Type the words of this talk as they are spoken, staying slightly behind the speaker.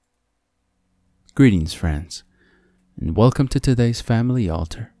Greetings, friends, and welcome to today's Family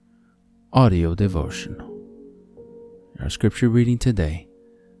Altar audio devotional. Our scripture reading today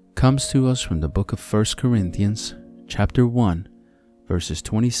comes to us from the book of 1 Corinthians, chapter 1, verses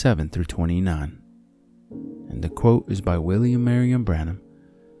 27 through 29. And the quote is by William Marion Branham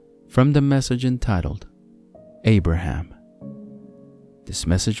from the message entitled, Abraham. This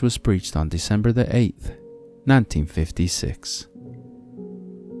message was preached on December the 8th, 1956.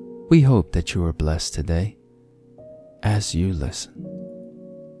 We hope that you are blessed today as you listen.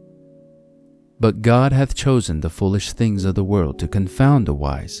 But God hath chosen the foolish things of the world to confound the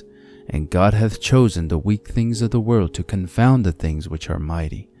wise, and God hath chosen the weak things of the world to confound the things which are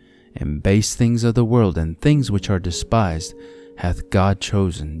mighty, and base things of the world and things which are despised hath God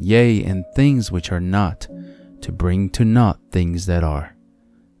chosen, yea, and things which are not, to bring to naught things that are,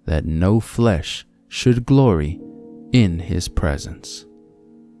 that no flesh should glory in his presence.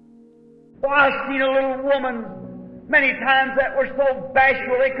 Well, I've seen a little woman many times that were so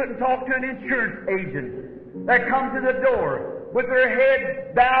bashful they couldn't talk to an insurance agent that come to the door with her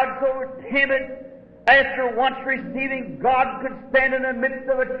head bowed, so timid. After once receiving, God could stand in the midst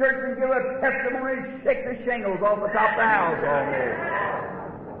of a church and give a testimony and shake the shingles off the top of the house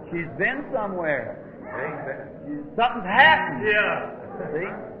almost. She's been somewhere. Something's happened. Yeah.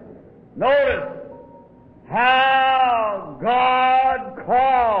 See? Notice how God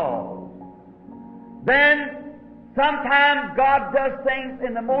calls. Then, sometimes God does things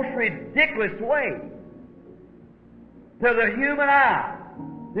in the most ridiculous way to the human eye.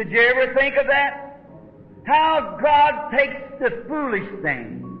 Did you ever think of that? How God takes the foolish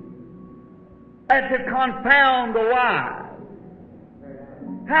things and to confound the wise.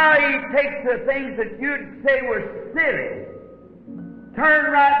 How He takes the things that you'd say were silly,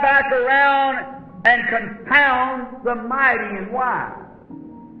 turn right back around and confound the mighty and wise.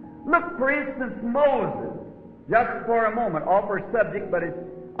 Look, for instance, Moses, just for a moment, off our subject, but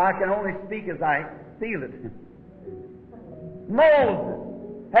I can only speak as I feel it.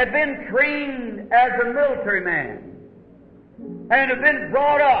 Moses had been trained as a military man and had been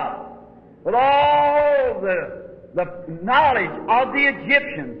brought up with all the knowledge of the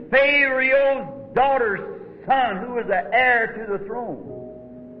Egyptians, Pharaoh's daughter's son, who was the heir to the throne.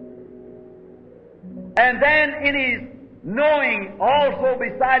 And then in his knowing also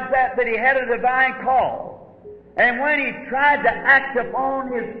besides that he had a divine call. And when he tried to act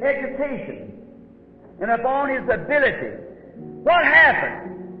upon his education and upon his ability, what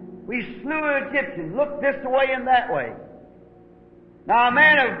happened? We slew Egyptians, looked this way and that way. Now a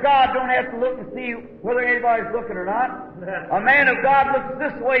man of God don't have to look and see whether anybody's looking or not. A man of God looks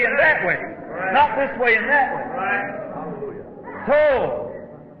this way and that way, not this way and that way. So,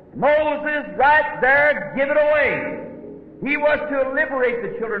 Moses right there give it away. He was to liberate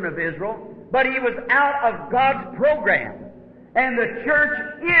the children of Israel, but he was out of God's program. And the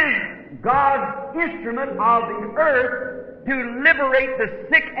church is God's instrument of the earth to liberate the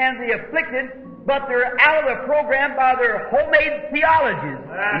sick and the afflicted, but they're out of the program by their homemade theologies,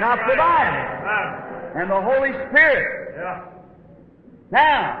 not the Bible and the Holy Spirit.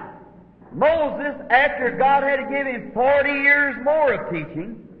 Now, Moses, after God had given him 40 years more of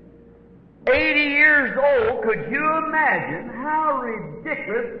teaching, 80 years old, could you imagine how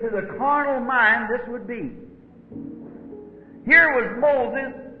ridiculous to the carnal mind this would be? Here was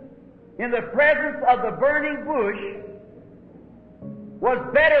Moses in the presence of the burning bush, was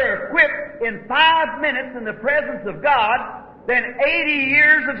better equipped in 5 minutes in the presence of God than 80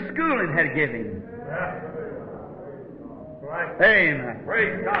 years of schooling had given him. Amen.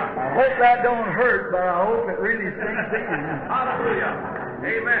 Praise God. I hope that don't hurt, but I hope it really sinks in. Hallelujah.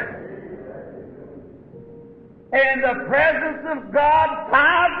 Amen. In the presence of God,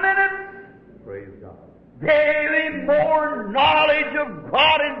 5 minutes. Praise God. Gave him more knowledge of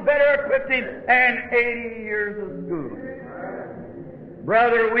God and better equipped him than 80 years of schooling.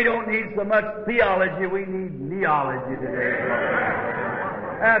 Brother, we don't need so much theology, we need neology today.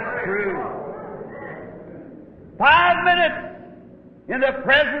 That's true. 5 minutes in the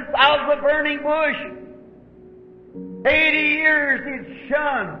presence of the burning bush. 80 years he'd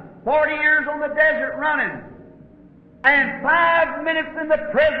shunned. 40 years on the desert running. And 5 minutes in the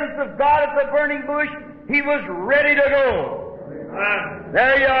presence of God at the burning bush, he was ready to go.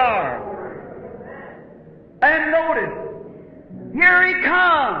 There you are. And notice, here he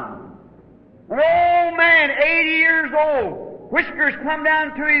comes. An old man, 80 years old. Whiskers come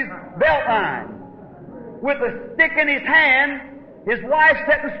down to his belt line. With a stick in his hand, his wife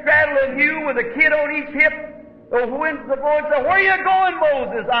sitting straddle a mule with a kid on each hip. The boy said, "Where are you going,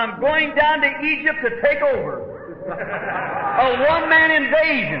 Moses?" "I'm going down to Egypt to take over." A one-man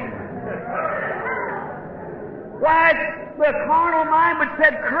invasion. Why, the carnal mind would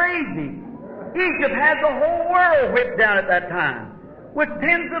said crazy. Egypt had the whole world whipped down at that time, with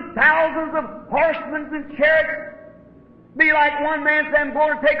tens of thousands of horsemen and chariots. Be like one man saying, I'm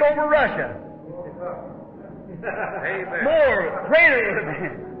going to take over Russia. Amen. More, greater would have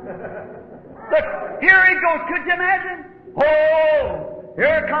been. Look, here he goes. Could you imagine? Oh,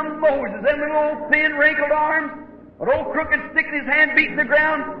 here comes Moses, them little old thin, wrinkled arms, an old crooked stick in his hand, beating the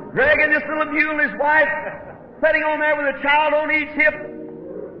ground, dragging this little mule and his wife, sitting on there with a child on each hip,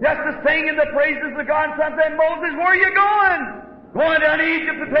 just to sing in the praises of God. And some said, Moses, where are you going? Going down to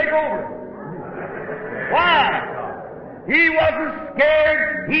Egypt to take over. Why? He wasn't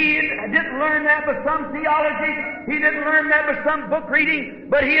scared. He didn't learn that by some theology. He didn't learn that by some book reading,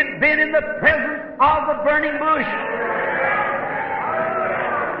 but he had been in the presence of the burning bush.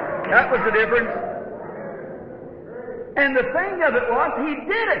 That was the difference. And the thing of it was, he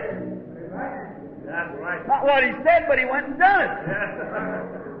did it. That's right. Not what he said, but he went and done it.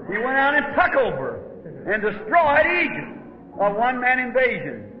 He went out and took over and destroyed Egypt, a one-man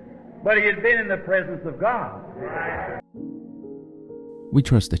invasion. But he had been in the presence of God. We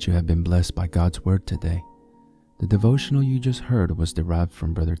trust that you have been blessed by God's Word today. The devotional you just heard was derived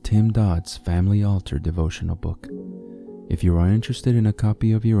from Brother Tim Dodd's Family Altar devotional book. If you are interested in a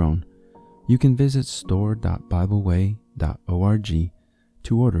copy of your own, you can visit store.bibleway.org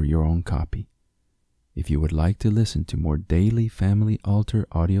to order your own copy. If you would like to listen to more daily Family Altar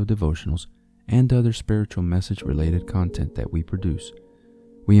audio devotionals and other spiritual message-related content that we produce,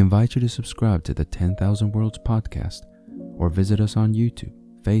 we invite you to subscribe to the 10,000 Worlds podcast or visit us on YouTube,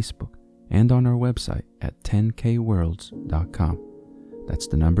 Facebook, and on our website at 10kworlds.com. That's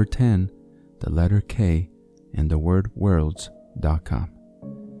the number 10, the letter K, and the word worlds.com.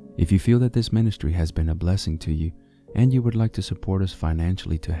 If you feel that this ministry has been a blessing to you and you would like to support us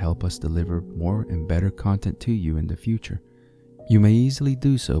financially to help us deliver more and better content to you in the future, you may easily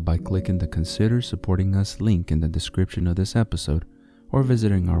do so by clicking the Consider Supporting Us link in the description of this episode or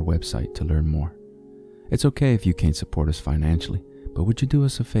visiting our website to learn more. It's okay if you can't support us financially, but would you do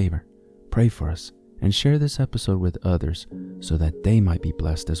us a favor? Pray for us and share this episode with others so that they might be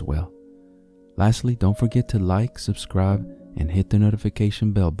blessed as well. Lastly, don't forget to like, subscribe, and hit the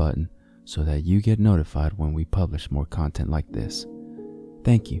notification bell button so that you get notified when we publish more content like this.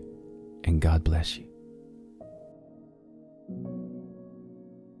 Thank you, and God bless you.